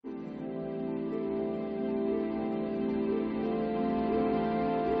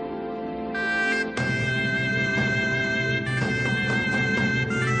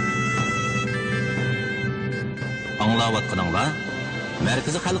аңлаватқаныңла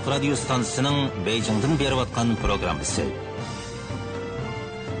Merkezi Halk Radyo Stansiyasının Beijing'den beriyotgan programmasi.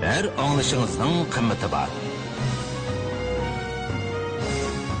 Her anglışınızın kıymeti var.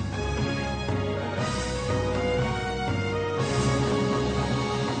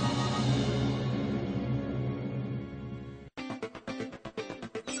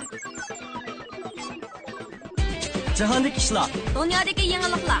 Jahondagi ishlar, dunyodagi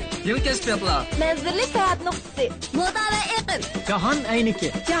yangiliklar, yangi kashfiyotlar, manzilli sayohat nuqtasi, moda va iqlim. Jahon ayniki.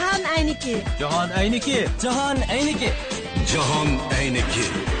 Jahon ayniki. Jahon ayniki. Jahon ayniki. Jahon ayniki.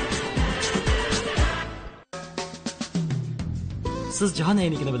 Siz jahon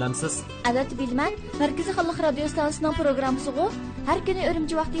aynikini bilamsiz? Albatta bilaman. Markaziy Xalq radio stansiyasining programmasi-ku har kuni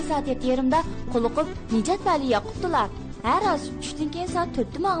Urumchi vaqti soat 7:30da Quluqov Nijat Vali Yaqubdilar. Her az 3'ten keyin saat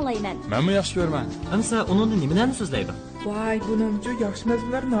 4'te mi ağlayman? Ben mi yaxshi ko'raman? Amsa onun nimalarni so'zlaydi? Vay, buningcha yaxshi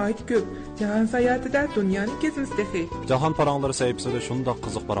mazmunlar nihoyat ko'p. Jahon sayohatida dunyoni kezmisdagi. Jahon paranglari sayfisida shundoq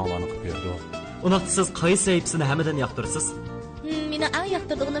qiziq paranglarni qilib berdi. Unaqa siz qaysi sayfisini hammadan yoqtirasiz? Meni eng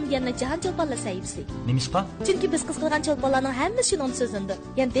yoqtirdig'im yana Jahon Cho'lponlar sayfisi. Nimishqa? Chunki biz qiz qilgan cho'lponlarning hammasi shuning so'zindi.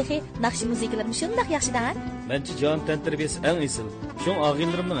 Yani texi naqshi musiqalarimiz shundoq yaxshi-da. Menchi jahon tantarbiyasi eng esil. Shu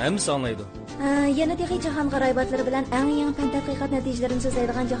og'inlarimning hammasi anglaydi. Yana texi jahon g'aroyibatlari bilan eng yangi fan tadqiqot natijalarini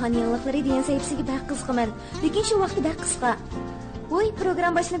so'zlaydigan jahon yangilikları degan sayfisiga baq qiziqaman. Lekin shu vaqtda baq qisqa. Voy,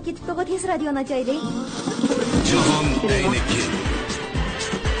 program boshlanib ketibdi, tez radioni ochaylik. Jahon ayniki.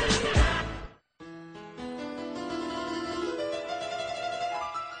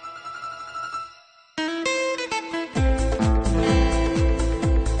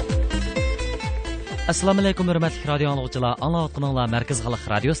 Assalomu alaykum hurmatli radio anglag'uchilar. Anglayotganinglar Markaziy Xalq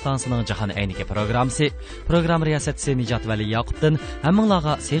radio stansiyasining Jahon ayniki programmasi. Program riyosatchisi Nijat Vali Yaqubdan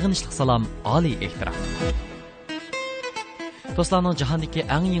hammanglarga seg'inishli salom, oliy ehtirom. Do'stlarning jahondagi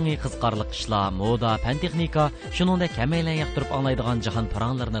eng yangi qiziqarli ishlar, moda, fan texnika, shuningdek hammalar yoqtirib anglaydigan jahon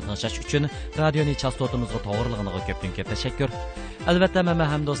paranglarini tinglash uchun radioni chastotimizga to'g'riligiga ko'pdan-ko'p tashakkur. Albatta, men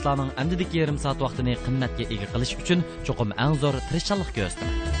ham do'stlarning amdidagi yarim soat vaqtini qimmatga ega qilish uchun cho'qim eng zo'r tirishchilik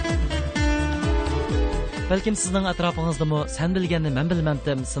ko'rsataman. Balkim sizning atrofingizdami sen bilganni men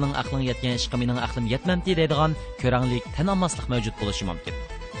bilmamdim, sening aqling yetgan ishga mening aqlim yetmamdi deydigan ko'ranglik, tan olmaslik mavjud bo'lishi mumkin.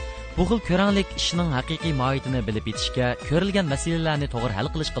 Bu xil ko'ranglik ishning haqiqiy mohiyatini bilib yetishga, ko'rilgan masalalarni to'g'ri hal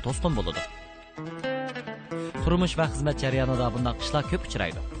qilishga to'sqin bo'ladi. Turmush va xizmat jarayonida bunday ishlar ko'p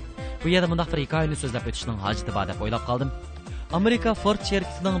uchraydi. Bu yerda bunday bir hikoyani so'zlab o'tishning hojati bor deb o'ylab qoldim. Amerika Ford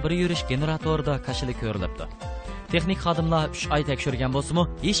shirkatining bir yurish generatorida kashili ko'rilibdi. Texnik xodimlar 3 oy tekshirgan bo'lsa-mu,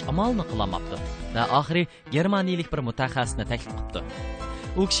 hech amalni qilolmabdi. Va oxiri germaniyalik bir mutaxassisni taklif qildi.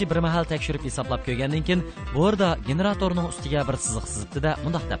 U kishi bir mahal tekshirib hisoblab ko'rgandan keyin bu yerda generatorning ustiga bir siziq sizibdi-da,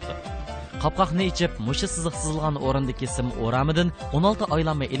 bunday debdi. Qopqoqni ichib, mushi siziq sizilgan o'rindagi sim o'ramidan 16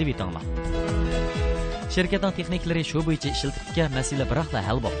 oylanma elib yetinglar. Shirkatning texniklari shu bo'yicha ishiltibga masala biroqla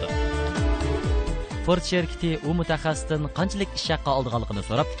hal bo'ldi. Ford shirkati u mutaxassisdan qanchalik ish haqi oldiganligini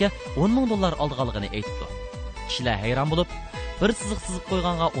so'rabdi-ki, $10,000 oldiganligini aytibdi. Kishilar hayron bo'lib, bir siziq sizib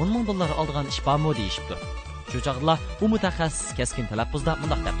qo'yganga $10,000 oldigan ish bormi deyishibdi. Shu chaqda u mutaxassis keskin talaffuzda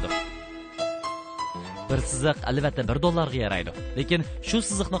bunday debdi. Bir siziq albatta $1 ga yaraydi, lekin shu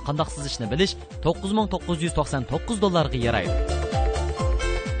siziqni qanday sizishni bilish $9,999 ga yaraydi.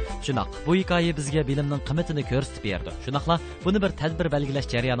 Shunaq, bu hikoya bizga bilimning qimmatini ko'rsatib berdi. Shunaqla buni bir tadbir belgilash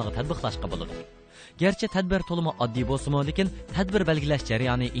jarayoniga tatbiqlashga bo'ladi. Gerçi tadbir to'limi oddiy bo'lsa-mu, lekin tadbir belgilash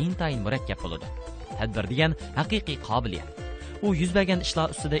jarayoni intayin murakkab bo'ladi. Tadbir degan haqiqiy qobiliyat. U yuz bergan ishlar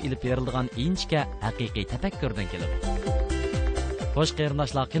ustida ilib berilgan inchga haqiqiy tafakkurdan keladi. Xo'sh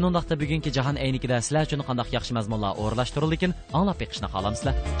qarindoshlar, qandoqda bugungi jahon aynikida sizlar uchun qanday yaxshi mazmunlar o'rlashtirildi ekan, anglab beqishni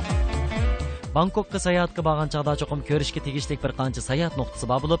xohlamsizlar? Bangkokga sayohatga borgan chaqda cho'qim ko'rishga tegishli bir qancha sayohat nuqtasi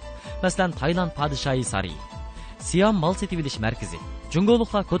bor bo'lib, masalan, Tailand podshohi sarayi, Siam mal setib-olish markazi,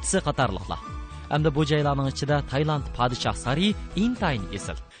 Jungoluqlar ko'tisi qatorliqlar. Hamda bu joylarning ichida Tailand podshoh sarayi intayin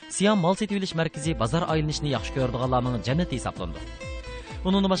esil. Siam mal setib-olish markazi bozor aylanishni yaxshi ko'radiganlarning jannati hisoblandi.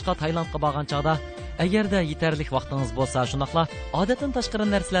 Bundan boshqa Tailandga borgan chaqda agarda yetarli vaqtingiz bo'lsa, shunaqla odatdan tashqari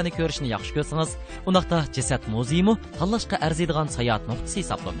narsalarni ko'rishni yaxshi ko'rsangiz, undaqda jasad muzeyimi tanlashga arziydigan sayohat nuqtasi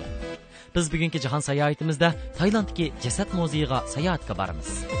hisoblandi. Biz bugungi jahon sayohatimizda Tailanddagi jasad muzeyiga sayohatga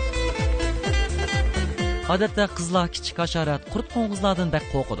boramiz. Odatda qizlar kichik hasharot, qurt qo'ng'izlardan bak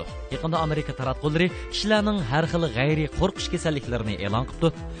qo'rqadi. Yaqinda Amerika taratqullari kishilarning har xil g'ayri qo'rqish kasalliklarini e'lon qildi.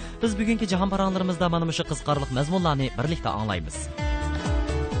 Biz bugungi jahon paranglarimizda mana shu qiziqarli mazmunlarni birlikda anglaymiz.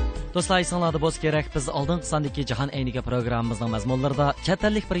 Do'stlar, esinglarda bo'lsa kerak, biz oldingi sondagi jahon ayniga programmamizning mazmunlarida chet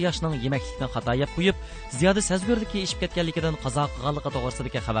ellik bir yoshning yemaklikni xato yeb qo'yib, ziyoda sezgirlikka ishib ketganligidan qazo qilganligi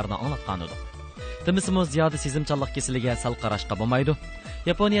to'g'risidagi xabarni anglatgan edik. Demisimiz ziyoda sezimchanlik kasaliga sal qarashqa bo'lmaydi.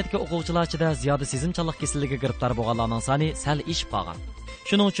 Yaponiyadagi o'quvchilar ichida ziyoda sezimchanlik kasalligiga giriftor bo'lganlarning soni sal ishib qolgan.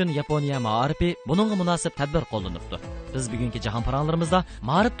 Shuning uchun Yaponiya ma'arifi buningga munosib tadbir qo'llanibdi. Biz bugungi jahon faronlarimizda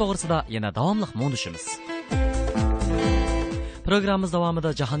ma'rif to'g'risida yana davomli mo'ndishimiz. Programmamiz davomida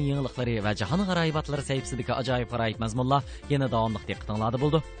jahon yangiliklari va jahon g'aroyibatlari sayfisidagi ajoyib g'aroyib mazmunlar yana davomli diqqatinglarda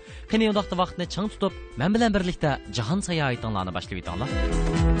bo'ldi. Qani undaqda vaqtni chang tutib, men bilan birlikda jahon sayohatinglarni boshlab o'tinglar.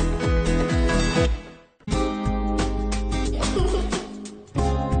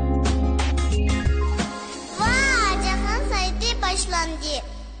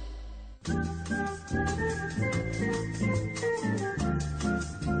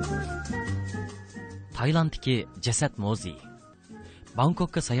 Taylanddagi jasad muzeyi.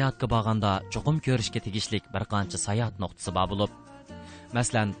 Bangkokka sayohatga borganda cho'qim ko'rishga tegishlik bir qancha sayohat nuqtasi bor bo'lib,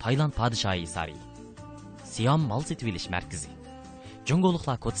 masalan, Tayland podshohi sari, Siam mal setib olish markazi,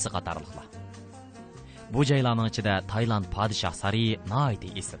 Jungoliklar ko'chasi qatorliqlar. Bu joylarning ichida Tayland podshoh sari nihoyat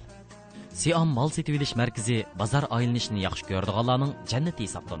esil. Siam mal setib olish markazi bozor aylanishini yaxshi ko'radiganlarning jannati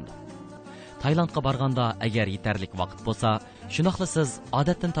hisoblanadi. Taylandga borganda agar yetarlik vaqt bo'lsa, shunaqla siz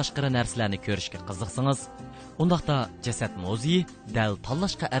odatdan tashqari narsalarni ko'rishga qiziqsangiz, undaqda jasad muzeyi dal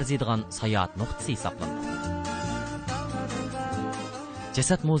tanlashga arziydigan sayohat nuqtasi hisoblanadi.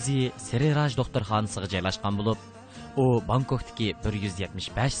 Jasad muzeyi Seriraj doktorxonasiga joylashgan bo'lib, u Bangkokdagi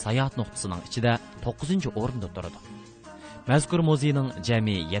 175 sayohat nuqtasining ichida 9-o'rinda turadi. Mazkur muzeyning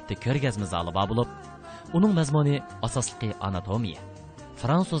jami 7 ko'rgazma zali bor bo'lib, uning mazmuni asosligi anatomiya,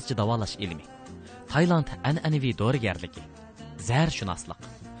 fransuzcha davolash ilmi, Tayland an'anaviy dorigarligi, zarshunoslik,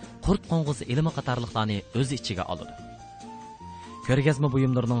 qurt qo'ng'izi ilmi qatorliqlarni o'z ichiga oladi. Ko'rgazma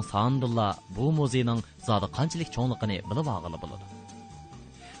buyumlarining sonidilla bu muzeyning zodi qanchalik cho'ngligini bilib olg'ili bo'ladi.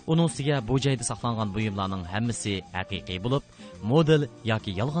 Uning ustiga bu joyda saqlangan buyumlarning hammasi haqiqiy bo'lib, model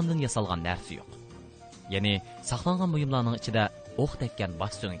yoki yolg'ondan yasalgan narsa yo'q. Ya'ni saqlangan buyumlarning ichida o'q tekkan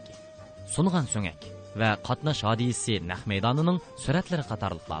bosh so'ngaki, sungan so'ngak va qatnash hodisi naq maydonining suratlari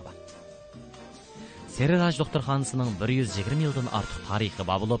qatorliqlar bor. Seriraj doktorxonasining 120 yildan ortiq tarixi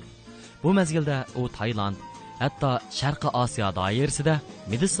bor bo'lib, bu mezgilda u Tayland, hatto Sharqi Osiyo doirasida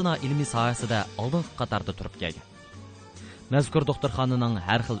meditsina ilmiy sohasida oldingi qatorda turib kelgan. Mazkur doktorxonaning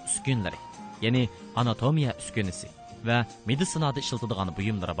har xil uskunlari, ya'ni anatomiya uskunasi va meditsinada ishlatiladigan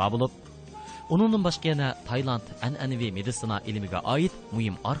buyumlari bor bo'lib, uningdan boshqa yana Tayland an'anaviy meditsina ilmiga oid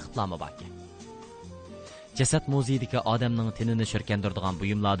muhim arxivlar bor. Jasad muzeyidagi odamning tenini shirkandiradigan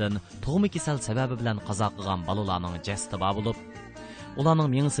buyumlardan tug'ma kasal sababi bilan qazo qilgan bolalarning jasadi bor bo'lib, ularning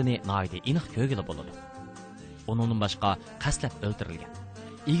mengisini noyda aniq ko'rgili bo'ladi. Uningdan boshqa qaslab o'ldirilgan,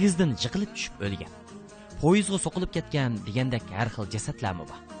 egizdan yiqilib tushib o'lgan, poyezdga so'qilib ketgan degandek har xil jasadlar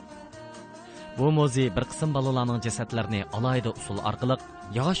bor. Bu muzey bir qism bolalarning jasadlarini alohida usul orqali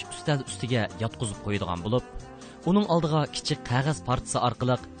yog'och ustal ustiga yotqizib qo'yadigan bo'lib, uning oldiga kichik qog'oz partiyasi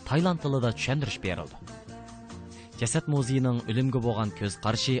orqali Tayland tilida tushuntirish berildi. Jasad muzeyining o'limga bo'lgan ko'z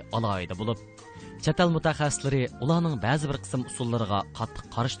qarashi alohida bo'lib, chet el mutaxassislari ularning ba'zi bir qism usullariga qattiq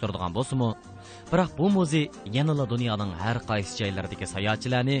qarash turadigan bo'lsa-mu, biroq bu muzey yanada dunyoning har qaysi joylaridagi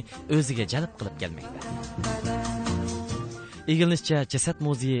sayohatchilarni o'ziga jalb qilib kelmoqda. Egilishicha, jasad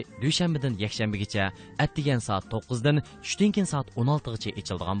muzeyi dushanbadan yakshanbagacha atdigan soat 9 dan tushdan keyin soat 16 gacha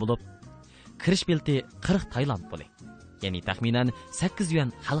ochiladigan bo'lib, kirish bileti 40 Tayland puli, ya'ni taxminan 8 yuan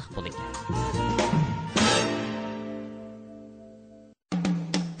xalq puli.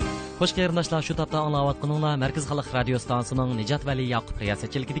 Xo'sh qarindoshlar, shu topda anglayotganinglar Markaz xalq radio stansiyasining Nijat Vali Yaqub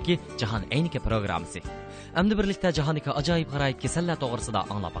riyosatchiligidagi Jahon ayniki programmasi. Endi birlikda jahondagi ajoyib g'aroyib kasallar to'g'risida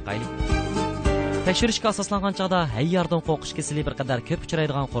anglab boqaylik. Tekshirishga asoslangan chog'da hayyardan qo'rqish kasali bir qadar ko'p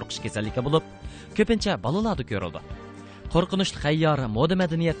uchraydigan qo'rqish kasalligi bo'lib, ko'pincha bolalarda ko'rildi. Qo'rqinchli hayyar moda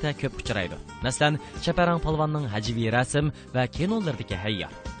madaniyatda ko'p uchraydi. Masalan, Chaparang polvonning hajviy rasm va kinolardagi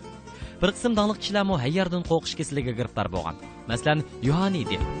hayyar. Bir qism danglik kishilar mo hayyardan qo'rqish kasaliga giriftor bo'lgan. Masalan,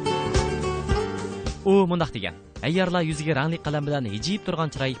 Yohanidi. U mundaq degan: hayyarlar yuziga rangli qalam bilan hijib turgan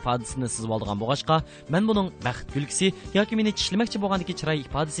chiroy ifodasini sizib olgan bo'lg'achqa, men buning baxt kulgisi yoki meni tishlamoqchi bo'lgandagi chiroy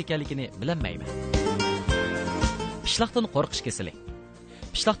ifodasi ekanligini bilmayman. Pishloqdan qo'rqish kasali.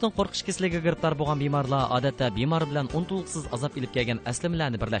 Pishloqdan qo'rqish kasaliga giriftor bo'lgan bemorlar odatda bemor bilan unutuqsiz azob ilib kelgan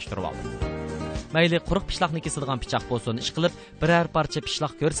aslimalarni birlashtirib oldi. Mayli quruq pishloqni kesadigan pichoq bo'lsin, ish qilib biror parcha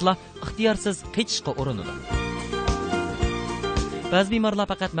pishloq ko'rsalar, ixtiyorsiz qechishga urinadi. Ba'zi bemorlar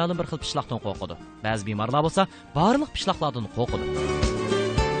faqat ma'lum bir xil pishloqdan qo'rqadi. Ba'zi bemorlar bo'lsa, barliq pishloqlardan qo'rqadi.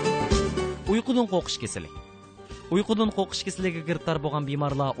 Uyqudan qo'rqish kasali. Uyqudan qo'rqish kasaliga giriftor bo'lgan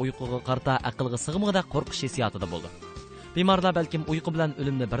bemorlar uyquga qarta aqlga sig'mag'ida qo'rqish hissiyotida bo'ldi. Bemorlar balkim uyqu bilan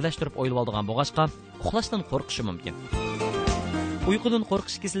o'limni birlashtirib o'ylab olgan bo'lg'achqa, uxlashdan qo'rqishi mumkin. Uyqudan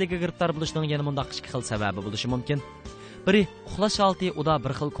qo'rqish kasaliga giriftor bo'lishning yana mundaq ikki xil sababi bo'lishi mumkin. Biri uxlash holati uda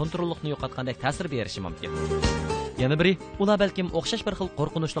bir xil kontrollikni yo'qotgandek ta'sir berishi mumkin. Yana biri ular balkim o'xshash bir xil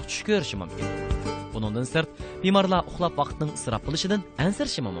qo'rqinchli tush ko'rishi mumkin. Buningdan sirt, bemorlar uxlab vaqtning isrof bo'lishidan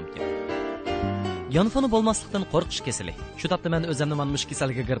ansirishi mumkin. Yanfoni bo'lmaslikdan qo'rqish kasali. Shu topda men o'zimni mana mush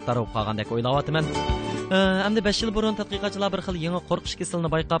kasalga giriftor bo'lib qolgandek o'ylayapman. Endi 5 yil burun tadqiqotchilar bir xil yangi qo'rqish kasalini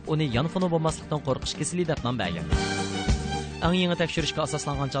bayqab, uni yanfoni bo'lmaslikdan qo'rqish kasali deb nom bergan. Eng yangi tekshirishga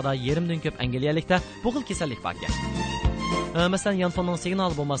asoslangan chog'da 20 dan ko'p Angliyalikda bu xil kasallik bor ekan. Masalan, yanfonning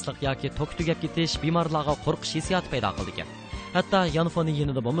signali bo'lmaslik yoki tok tugab ketish bemorlarga qo'rqish hissiyoti paydo qildi ekan. Hatto yanfoni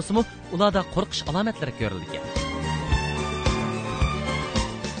yenida bo'lmasa-mu, ularda qo'rqish alomatlari ko'rildi ekan.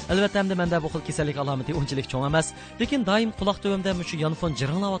 Albatta, hamda menda bu xil kasallik alomati unchalik cho'ng emas, lekin doim quloq tubimda mushu yanfon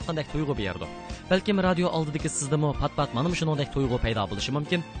jiringlayotgandek tuyg'u berdi. Balkim radio oldidagi sizdami pat-pat mana shuningdek tuyg'u paydo bo'lishi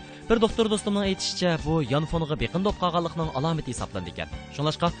mumkin. Bir doktor do'stimning aytishicha, bu yanfonga beqin bo'lib qolganlikning alomati hisoblandi ekan.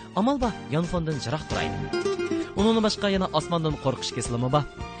 Shunlashqa amal bor, yanfondan jiroq turaydi. Uningdan boshqa yana osmondan qo'rqish kasalimi bor.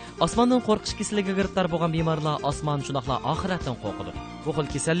 Osmondan qo'rqish kasaliga giriftor bo'lgan bemorlar osmon shunaqla oxiratdan qo'rqadi. Bu xil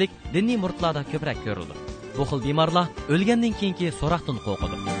kasallik diniy murtlarda ko'proq ko'rildi. Bu xil bemorlar o'lgandan keyingi so'roqdan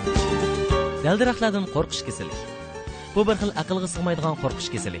qo'rqadi. Daldiraqlardan qo'rqish kasali. Bu bir xil aqlga sig'maydigan qo'rqish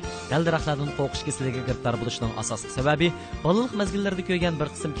kasali. Daldiraqlardan qo'rqish kasaliga giriftor bo'lishining asosiy sababi balalik mazgillarida ko'rgan bir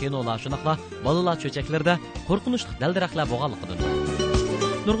qism kinolar shunaqla balalar cho'chaklarda qo'rqinchli daldiraqlar bo'lganligidir.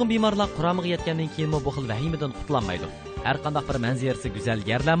 Nurg'un bemorlar quromiga yetgandan keyin bu xil vahimadan qutulolmaydi. Har qanday bir manzarasi go'zal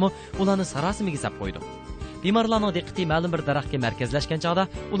yerlarmi ularni sarosimiga sap qo'ydi. Bemorlarning diqqati ma'lum bir daraxtga markazlashgan chog'da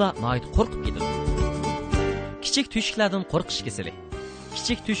ular noyit qo'rqib ketadi. Kichik teshiklardan qo'rqish kasali.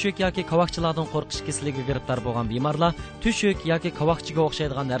 Kichik teshik yoki qovoqchalardan qo'rqish kasaliga giriftor bo'lgan bemorlar teshik yoki qovoqchaga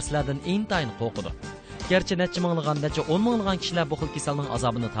o'xshaydigan narsalardan intayin qo'rqadi. Gerçi necha minglagan, necha 10 minglagan kishilar bu xil kasalning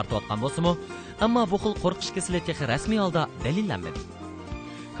azobini tortayotgan bo'lsa-mu, ammo bu xil qo'rqish kasali texi rasmiy holda dalillanmadi.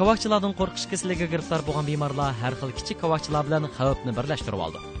 Qovoqchalardan qo'rqish kasaliga giriftor bo'lgan bemorlar har xil kichik qovoqchalar bilan xavfni birlashtirib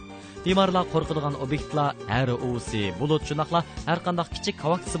oldi. Bemorlar qo'rqadigan obyektlar ari o'si, bulut shunaqla har qanday kichik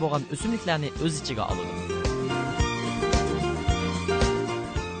qovoqchasi bo'lgan o'simliklarni o'z ichiga oladi.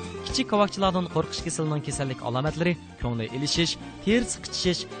 Kichik qovoqchalardan qo'rqish kasalining kasallik alomatlari ko'ngli ilishish, teri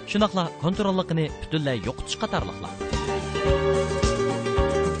siqichishish, shunaqla kontrolligini butunlay yo'qotish qatorliqlar.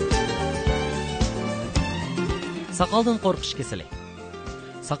 Soqoldan qo'rqish kasali.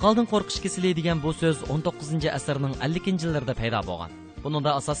 Soqoldan qo'rqish kasali degan bu so'z 19-asrning 50-yillarida paydo bo'lgan.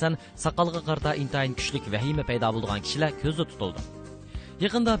 Buningda asosan soqolga qarata intayin kuchli vahima paydo bo'lgan kishilar ko'zda tutildi.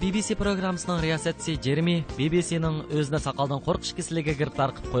 Yaqinda BBC programmasining riyosatchisi Jeremy BBCning o'zini soqoldan qo'rqish kasaliga giriftor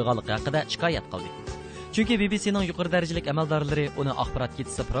qilib qo'yganligi haqida shikoyat qildi. Chunki BBCning yuqori darajalik amaldorlari uni axborot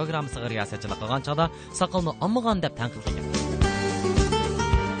ketisi programmasiga riyosatchilik qilgan chog'da soqolni olmagan deb tanqid qilgan.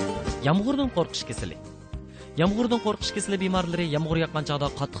 Yomg'irdan qo'rqish kasali. Yomg'irdan qo'rqish kasali bemorlari yomg'ir yoqqan chog'da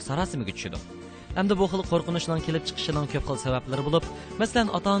qattiq sarosimiga tushadi. Hamda bu xil qo'rqinchning kelib chiqishining ko'p xil sabablari bo'lib, masalan,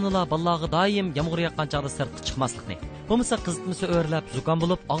 ota-onalar bolalarga doim yomg'ir yoqqan chog'da sirtqa chiqmaslikni, bo'lmasa qizitmasi o'rlab, zukan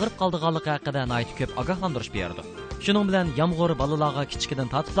bo'lib, og'rib qoldiganligi haqida nihoyat ko'p ogohlantirish berdi. Shuning bilan yomg'ir bolalarga kichkidan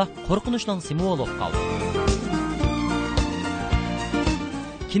tortib, qo'rqinchning simvoli bo'lib qoldi.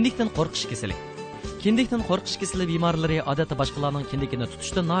 Kindikdan qo'rqish kasali. Kindikdan qo'rqish kasali bemorlari odatda boshqalarning kindikini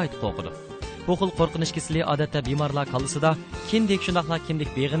tutishdan nihoyat qo'rqadi. Bu xil qo'rqinish kasali odatda bemorlar qallisida kindik shunaqla kindik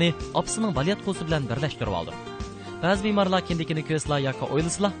beg'ini opsining balyatqusi bilan birlashtirib oldi. Ba'zi bemorlar kindikini ko'zlar yoki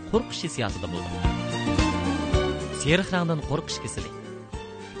o'ylaslar qo'rqish hissiyotida bo'ldi. Seriq rangdan qo'rqish kasali.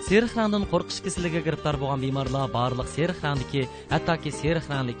 Seriq rangdan qo'rqish kasaliga giriftor bo'lgan bemorlar barliq seriq rangdagi, hattoki seriq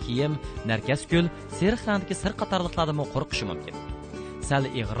rangli kiyim, narkaskul, seriq rangdagi sir qatorliqlardan qo'rqishi mumkin. Sal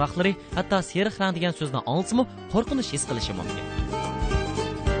ig'roqlari hatto seriq rang degan so'zni anglasa-mu qo'rqinish his qilishi mumkin.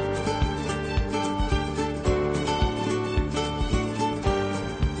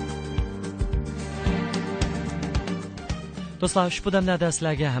 Do'stlar, ushbu damlarda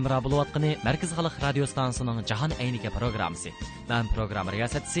sizlarga hamroh bo'layotgani Markaz xalq radio stansiyasining Jahon ayniga programmasi. Men program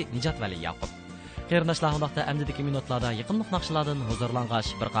riyosatchisi Nijat Vali Yaqub. Qarindoshlar, vaqtda amdidagi minutlarda yaqinliq naqshlardan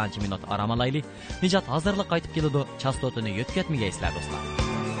huzurlangash bir qancha minut orom olaylik. Nijat hozirlik qaytib keladi. Chastotini yo'tkatmaysizlar do'stlar.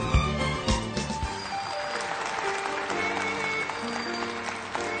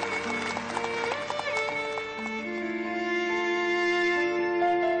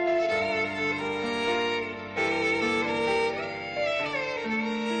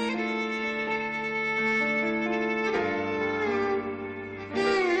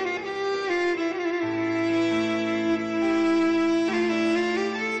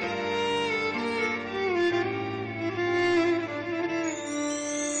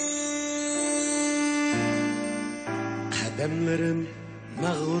 Qadamlarim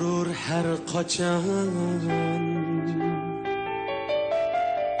mag'rur har qachon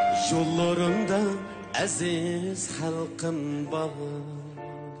yo'llarimda aziz xalqim bor.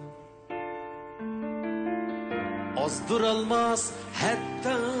 Ozdurolmas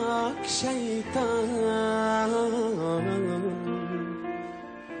hatta şeytan,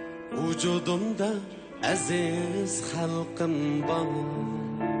 vücudumda aziz xalqim bor.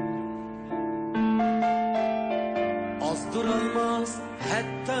 Ozdurolmas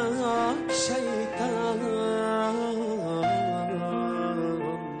hatta şeytan,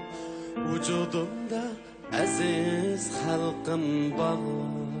 vücudumda aziz xalqim bor.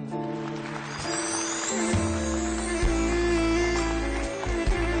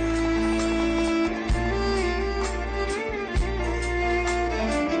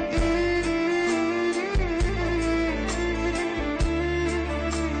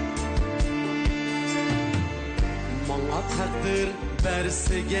 Takdir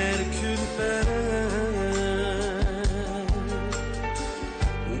verse ger külfet,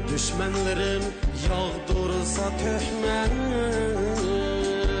 düşmanlarım yağdırsa töhmet,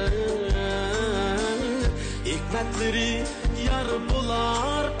 hikmetleri yar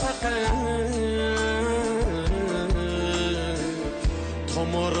bular fakat,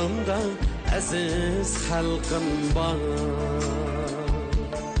 tomurumda aziz xalqim bor.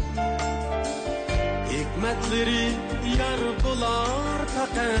 Hikmetleri yar bular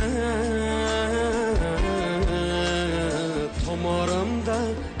fakat, tomurumda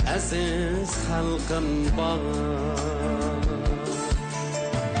aziz xalqim bor.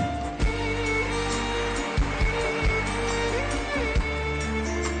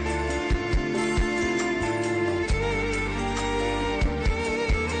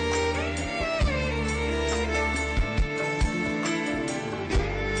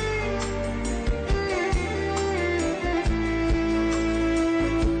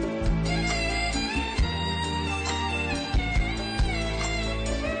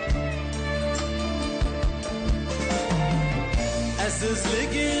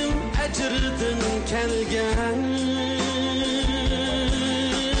 Azizligim ecrdin kelgen,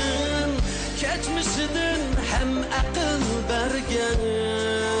 keçmişidin hem akıl bergen,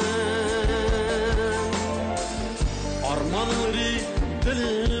 armanları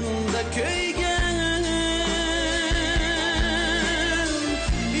dilimde köygen,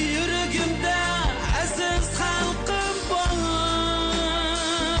 yüreğimde aziz xalqim bor.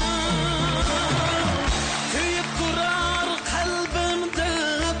 Köyüp durar kalbimde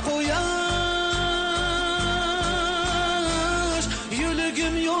koyaş,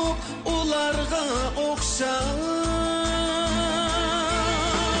 yüreğim yok ularga okşaş,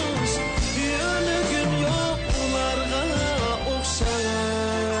 yüreğim yok ularga okşaş.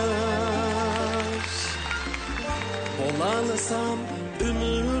 Bolalısam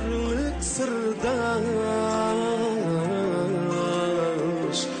ömürlük sırdaş,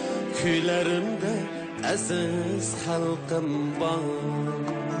 köylerimde aziz xalqim bor.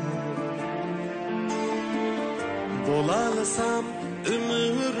 Bolalısam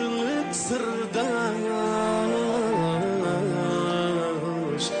ömürlük sırdaş,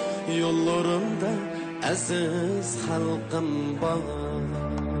 yollarımda aziz xalqim bor.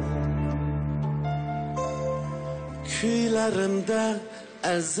 Köylerimde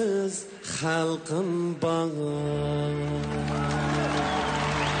aziz xalqim bor.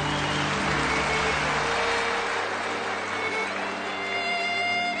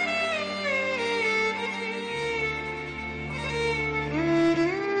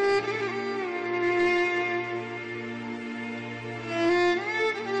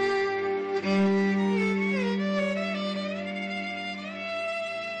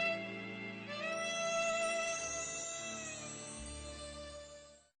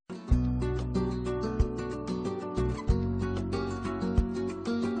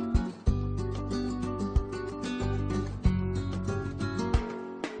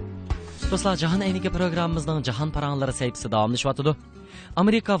 Dostlar, Jahon Aynigi programmamizning Jahon paranglari sayfisi davomlashyapti.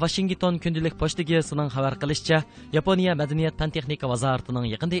 Amerika Washington kundalik pochtagisining xabar qilishicha, Yaponiya Madaniyat fan texnika vaziratining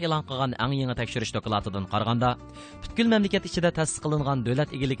yaqinda e'lon qilgan eng yangi tekshirish doklatidan qaraganda, butkul mamlakat ichida ta'sis qilingan davlat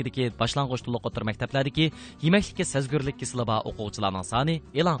egiligidagi boshlang'ich to'liq o'rta maktablardagi yemeklikka sezgurlik kasali bor o'quvchilarning soni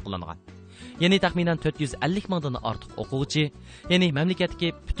e'lon qilingan. Ya'ni taxminan 450 mingdan ortiq o'quvchi, ya'ni mamlakatdagi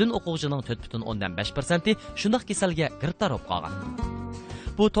butun o'quvchining 4.5% shunday kasalga giriftor bo'lib qolgan.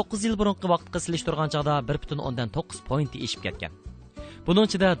 Bu 9 yil burungi vaqtga solishtirgan chog'da 1.9 point eshib ketgan. Bunun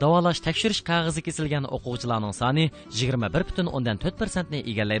ichida davolash tekshirish qog'ozi kesilgan o'quvchilarning soni 21.4% ni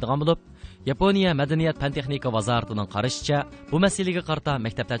egallaydigan bo'lib, Yaponiya Madaniyat fan texnika vaziratining qarashicha, bu masalaga qarata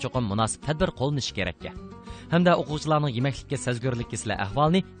maktabda cho'qim munosib tadbir qo'llanishi kerak. Hamda o'quvchilarning yemeklikka sezgurlik kasali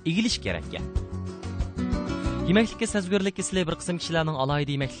ahvolini egilish kerak. Yemeklikka sezgirlik kesili bir qism kishilarning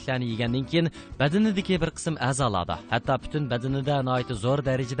alohida yemekliklarni yegandan keyin badanidagi bir qism a'zolarda, hatto butun badanida nihoyat zo'r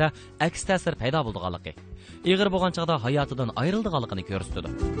darajada aks ta'sir paydo bo'lganligi, ig'ir bo'lgan chaqda hayotidan ayrilganligini ko'rsatdi.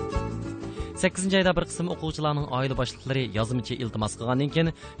 8-oyda bir qism o'quvchilarning oila boshliqlari yozimcha iltimos qilgandan keyin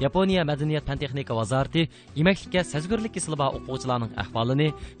Yaponiya madaniyat fan texnika vazirati yemeklikka sezgirlik kesili bor o'quvchilarning ahvolini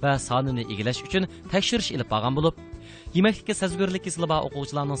va sonini egilash uchun tekshirish ilib borgan bo'lib, yemeklikka sezgirlik kesili bor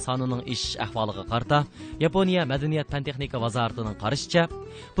o'quvchilarning sonining eshish ahvoliga qarata Yaponiya madaniyat fan texnika vaziratining qarashicha,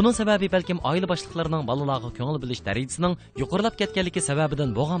 buning sababi balkim oila boshliqlarining bolalarga ko'ngil bilish darajasining yuqorilab ketganligi sababidan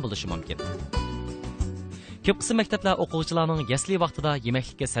bo'lgan bo'lishi mumkin. Ko'p qism maktablar o'quvchilarning yasli vaqtida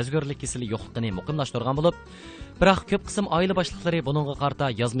yemeklikka sezgirlik kesili yo'qligini muqimlashtirgan bo'lib, biroq ko'p qism oila boshliqlari buningga qarata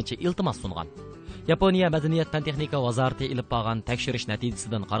yozmacha iltimos sungan. Yaponiya madaniyat fan texnika vazirati ilib borgan tekshirish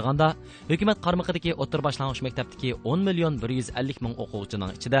natijasidan qaraganda, hukumat qarmog'idagi o'rta boshlang'ich maktabdagi 10 million 150 ming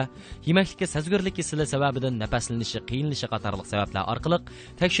o'quvchining ichida yemeklikka sezgirlik kesili sababidan nafaslanishi, qiyinlishi qatorliq sabablar orqali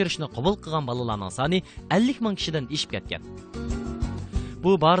tekshirishni qabul qilgan bolalarning soni 50 ming kishidan oshib ketgan.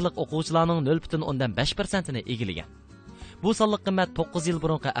 Bu barliq o'quvchilarning 0.5%ni egillagan. Bu sonliq qimmat 9 yil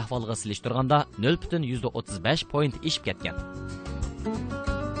burungi ahvolga solishtirganda 0.35 point oshib ketgan.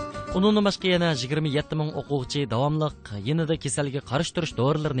 Undan boshqa yana 27 ming o'quvchi davomliq yenida kasalga qarshi turish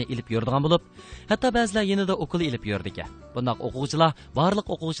dorilarini ilib yuradigan bo'lib, hatto ba'zilar yenida o'qil ilib yurdi ekan. Bunday o'quvchilar barliq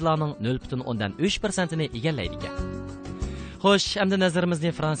o'quvchilarning 0.3%ni egallaydi ekan. Xo'sh, endi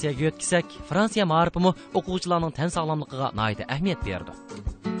nazarimizni Fransiyaga yo'tkisak, Fransiya ma'rifimi o'quvchilarning tan sog'lomligiga nihoyat ahamiyat berdi.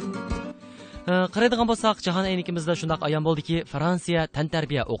 Qaraydigan bo'lsak, jahon aynikimizda shunday ayon bo'ldiki, Fransiya tan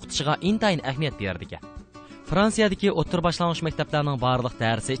tarbiya o'qitishiga intayin ahamiyat berdi ekan. Fransiyadagi o'rta boshlang'ich maktablarning barliq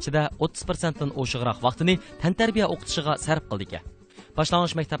darsi ichida 30% dan oshiqroq vaqtini tan tarbiya o'qitishiga sarf qildi ekan.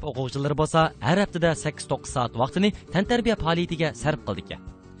 Boshlang'ich maktab o'quvchilari bo'lsa, har haftada 8-9 soat vaqtini tan tarbiya faoliyatiga sarf qildi ekan.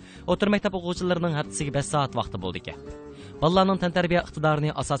 O'rta maktab o'quvchilarining haftasiga 5 soat vaqti bo'ldi ekan. Bolalarning tan tarbiya iqtidorini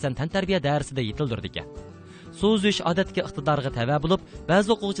asosan tan tarbiya darsida yetildirdi ekan. So'zish odatga iqtidorga tava bo'lib,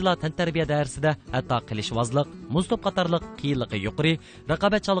 ba'zi o'quvchilar tan tarbiya darsida hatto qilishvozlik, muztob qatorliq qiyinligi yuqori,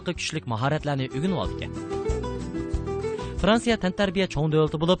 raqobatchanligi kuchli mahoratlarni o'rganib oldi ekan. Fransiya tan tarbiya cho'ng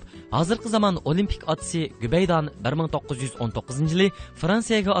davlati bo'lib, hozirgi zamon olimpik otasi Gubaydan 1919-yili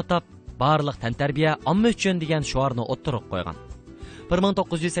Fransiyaga atab barliq tan tarbiya omma uchun degan shiorni o'ttirib qo'ygan.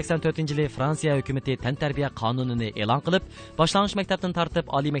 1984-yili Fransiya hukumati tan tarbiya qonunini e'lon qilib, boshlang'ich maktabdan tortib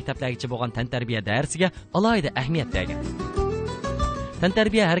oliy maktablargacha bo'lgan tan tarbiya darsiga alohida ahamiyat bergan. Tan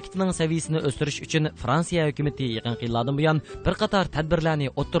tarbiya harakatining saviyasini o'stirish uchun Fransiya hukumati yaqin yillardan buyon bir qator tadbirlarni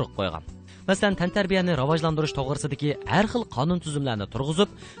o'ttirib qo'ygan. Masalan, tan tarbiyani rivojlantirish to'g'risidagi har xil qonun tuzumlarni turg'izib,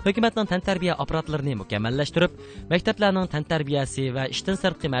 hukumatning tan tarbiya apparatlarini mukammallashtirib, maktablarning tan tarbiyasi va ishdan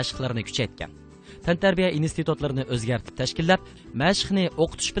sirtqi mashqlarini kuchaytgan. Tan tarbiya institutlarini o'zgartib tashkillab, mashqni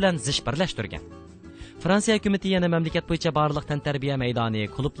o'qitish bilan zish birlashtirgan. Fransiya hukumati yana mamlakat bo'yicha barliq tan tarbiya maydoni,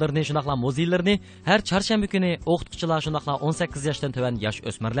 klublarini, shunaqla muzeylarni har chorshanba kuni o'qituvchilar shunaqla 18 yoshdan tuvan yosh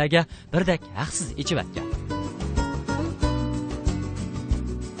o'smirlarga birdek haqsiz ichib atgan.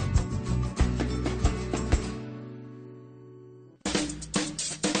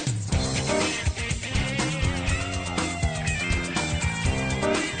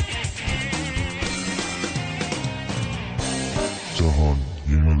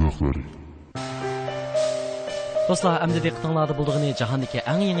 Dostlar, əmdi diqqətinizdə bulduğunu jahondagi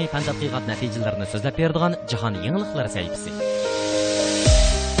eng yangi fan tadqiqot natijalarini so'zlab beradigan jahon yangiliklari sahifasi.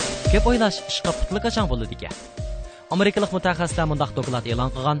 Ko'p o'ylash ishqa putli qachon bo'ladi ekan. Amerikalik mutaxassislar mundaq doklad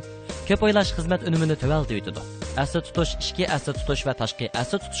e'lon qilgan, ko'p o'ylash xizmat unumini tuvaltiydi. Asli tutish, ishki asli tutish va tashqi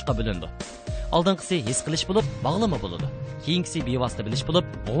asli tutishga bo'lindi. Oldinqisi his qilish bo'lib, bog'lama bo'ladi. Keyingisi bevosita bilish bo'lib,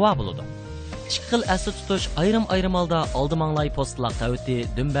 g'uva bo'ladi. Ikki xil asli tutish ayrim-ayrim holda oldi manglay postlar qaviti,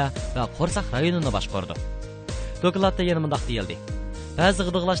 dumba va qo'rsoq rayonini boshqardi. Dokladda yana mundaq deyildi. Ba'zi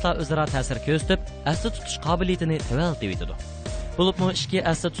g'idig'lashlar o'zaro ta'sir ko'rsatib, asli tutish qobiliyatini tuvaltiydi. Bo'libmi ishki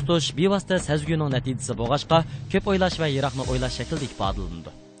asli tutish bevosita sezgining natijasi bo'lg'achqa, ko'p o'ylash va yiroqni o'ylash shaklida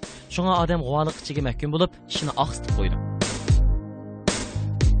ifodalandi. Shunga odam g'uvalik ichiga mahkum bo'lib, ishini oqsitib qo'ydi.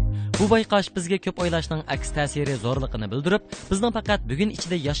 Bu bayqash bizga ko'p o'ylashning aks ta'siri zo'rligini bildirib, bizning faqat bugun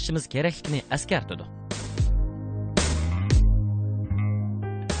ichida yashashimiz kerakligini eskartdi.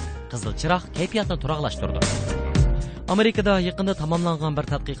 Qizil chiroq kayfiyatni turaqlashtirdi. Amerikada yaqinda tamomlangan bir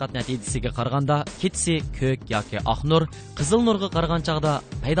tadqiqot natijasiga qaraganda, kechasi ko'k yoki oq nur qizil nurga qaragan chaqda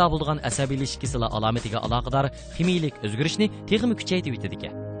paydo bo'lgan asabiylik kesili alomatiga aloqador ximiylik o'zgarishni texnik kuchaytirib yetadi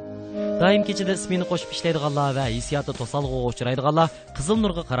ekan. Doim kechida ismini qo'shib ishlaydiganlar va hissiyoti to'salg'iga uchraydiganlar qizil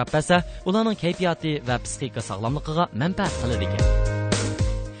nurga qarab basa, ularning kayfiyati va psixika sog'lomligiga manfaat qiladi ekan.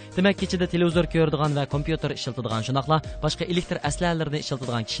 Demak, kechida televizor ko'radigan va kompyuter ishlatadigan shunaqla boshqa elektr aslarlarini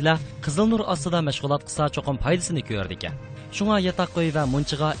ishlatadigan kishilar qizil nur ostida mashg'ulot qilsa cho'qim foydasini ko'rdi ekan. Shunga yotoq qo'y va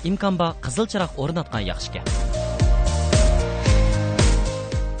munchiga imkon bor qizil chiroq o'rnatgan yaxshi ekan.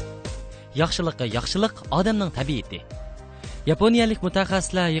 Yaxshilik odamning tabiati. Yaponiyalik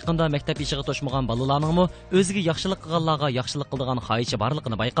mutaxassislar yaqinda maktab ishiga to'shmagan bolalarning o'ziga yaxshilik qilganlarga yaxshilik qiladigan xohishi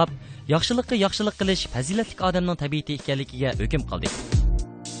borligini bayqab, yaxshilik qilish fazilatli odamning tabiati ekanligiga hukm qildi.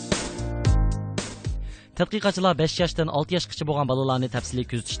 Tadqiqotchilar 5 yoshdan 6 yoshgacha bo'lgan bolalarni tafsiliy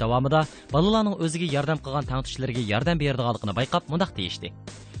kuzatish davomida bolalarning o'ziga yordam qilgan tangtushlariga yordam beradiganligini bayqab, mundaq deyishdi.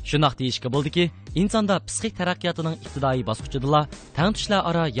 Shunaq deyishga bo'ldiki, insonda psixik taraqqiyotining ibtidoiy bosqichida tangtushlar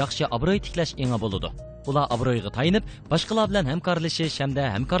aro yaxshi obro'y tiklash engi bo'ladi. Ular obro'yga tayinib, boshqalar bilan hamkorlashish hamda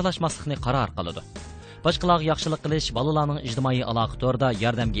hamkorlashmaslikni qaror qiladi. Boshqalarga yaxshilik qilish bolalarning ijtimoiy aloqa to'rida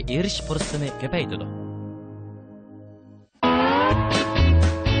yordamga erishish fursatini ko'paytiradi.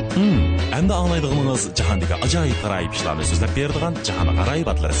 Endi anglaydiganimiz jahondagi ajoyib g'aroyib ishlarni so'zlab beradigan Jahon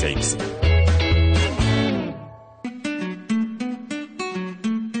g'aroyibatlari sayfisi.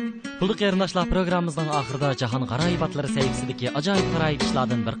 Pulli qarindoshlar programmamizning oxirida Jahon g'aroyibatlari sayfisidagi ajoyib g'aroyib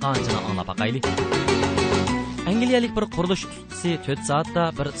ishlardan bir qanchani anglab boqaylik. Angliyalik bir qurilish ustasi 4 soatda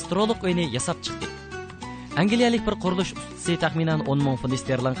bir astrolog o'yini yasab chiqdi. Angliyalik bir qurilish ustasi taxminan 10 ming funt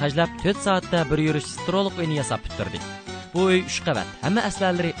sterling xarjlab 4 soatda bir yurish astrolog o'yini yasab bitirdi. Bu uy 3 qavat, hamma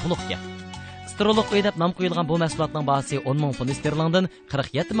aslarlari to'liqga. Astrolog uy deb nom qo'yilgan bu mahsulotning bahsi 10 ming funt sterlingdan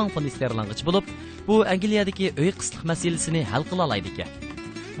 47 ming funt sterlinggacha bo'lib, bu Angliyadagi uy qisliq masalasini hal qila oladi ekan.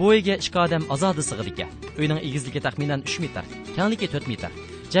 Bu uyga 2 odam ozodi sig'idi ekan. Uyning egizligi taxminan 3 metr, kengligi 4 metr.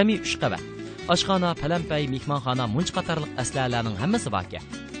 Jami 3 qavat. Oshxona, palampay, mehmonxona, munch qatorliq aslarlarning hammasi bor ekan.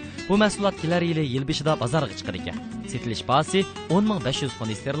 Bu mahsulot kelar yili yil beshida bozorga chiqar ekan. Setilish bahsi 10.500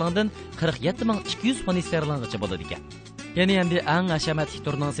 funt sterlingdan 47.200 funt sterlinggacha bo'ladi ekan. Ya'ni endi eng hashamatli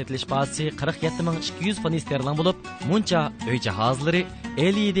turning setilish bahsi 47.200 funt sterling bo'lib, muncha uy jihozlari,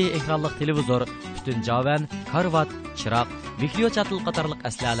 LED ekranli televizor, butun jovan, karvat, chiroq, viklyochatil qatorliq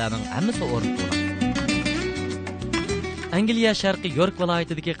aslarlarning hammasi o'rnatilgan. Angliya sharqiy York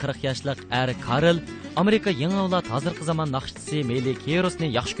viloyatidagi 40 yoshlik Karl Amerika yangi avlod hozirgi zamon naqshchisi Miley Cyrusni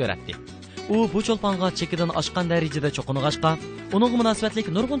yaxshi ko'radi. U bu cho'lponga chekidan oshgan darajada cho'qinishqa, uning munosabatlik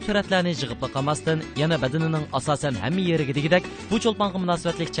nurg'un suratlarni yig'ib qolmasdan, yana badanining asosan hamma yeriga degidek bu cho'lponga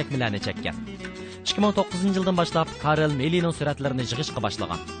munosabatlik chekmalarni chekkan. 2009-yildan boshlab Karl Mileyning suratlarini yig'ishga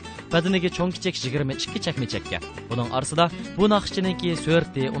boshlagan. Badaniga cho'ng-kichik 22 chekma chekkan. Buning orasida bu naqshchininki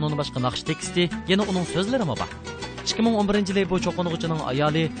surati, uning boshqa naqsh teksti, yana uning so'zlari ham bor. 2011-yili bu cho'qinuvchining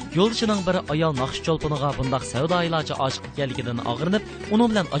ayoli yo'ldishining bir ayol naqsh cho'lponiga bundaq savdo iloji oshiq ekanligidan og'rinib, uning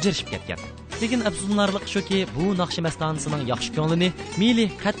bilan ajrashib ketgan. Lekin afsuslanarli shuki, bu naqsh mastanisining yaxshi ko'nglini Miley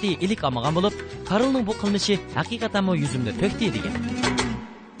qat'iy ilik olmagan bo'lib, Karlning bu qilmishi haqiqatan yuzimda to'kdi degan.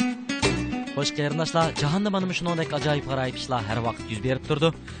 Xo'sh qarindoshlar, jahonda mana shuningdek ajoyib g'aroyib ishlar har vaqt yuz berib turdi.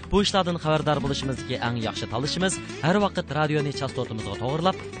 Bu ishlardan xabardor bo'lishimizga eng yaxshi tanishimiz har vaqt radioni chastotimizga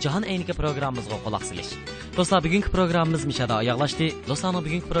to'g'rilab, jahon ayniki programmamizga quloq solish. Do'stlar, bugungi programmamiz mishada oyoqlashdi. Do'stlarning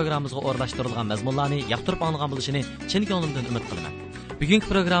bugungi programmamizga o'rnashtirilgan mazmunlarni yoqtirib olgan bo'lishini chin ko'nglimdan umid qilaman. Bugungi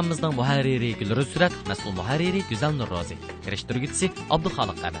programmamizning muharriri Gulruz Surat, mas'ul muharriri Guzal Nurrozi, kirishtiruvchisi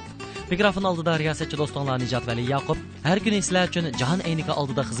Abduxoliq Ahmad. Mikrofon oldida riyosatchi do'stinglar Nijat Vali Yaqub har kuni sizlar uchun jahon ayniki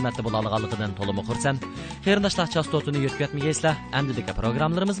oldida xizmatda bo'la olganligidan to'liq xursand. Qarindoshlar, chastotini yo'tkatmaysizlar. Endi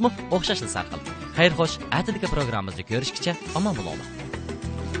programmalarimizmi o'xshashli sarqil. Xayr xo'sh, atidagi programmamizni ko'rishgacha omon bo'linglar.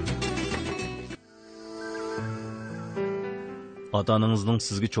 Ota-onangizning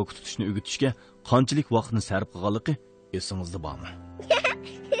sizga cho'k tutishni o'rgatishga qanchalik vaqtni sarf qilganligi esingizda bormi?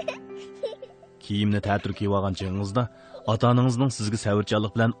 Kiyimni ta'tir kiyib olgan chog'ingizda ota-onangizning sizga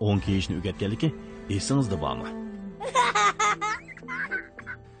savrchanlik bilan o'ng kiyishni o'rgatganligi esingizda bormi?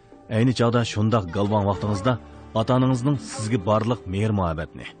 Ayni chog'da shundoq galvon vaqtingizda ota-onangizning sizga barliq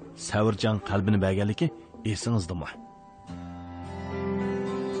mehr-muhabbatni, savrchan qalbini berganligi esingizdami?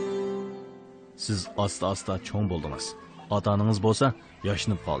 Siz asta-asta cho'ng bo'ldingiz. Ota-onangiz bo'lsa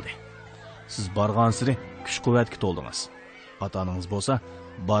yoshinib qoldi. Siz borgan siri kuch-quvvatga to'ldingiz. Ota-onangiz bo'lsa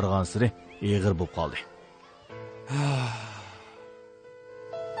borgan siri eg'ir bo'lib qoldi.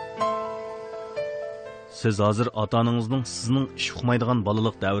 Siz hozir ota-onangizning sizning ish uqmaydigan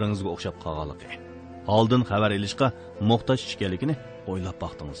balaliq davringizga o'xshab qolganligi, oldin xabar olishga muhtoj ekanligini o'ylab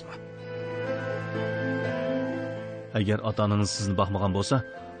baqdingizmi? Agar ota-onangiz sizni boqmagan bo'lsa,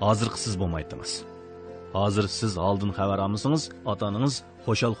 hozirgi siz bo'lmaydingiz. Hozir siz oldin xabar olmasangiz, ota-onangiz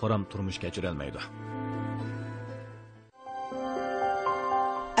xo'shal-xo'ram turmush kechira olmaydi.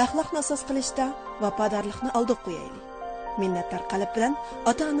 Axloqni asos qilishda vafodorlikni oldiga qo'yaylik. Minnatdor qalb bilan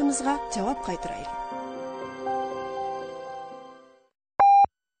ota-onamizga javob qaytaraylik.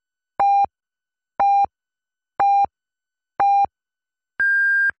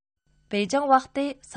 Beijing vaqti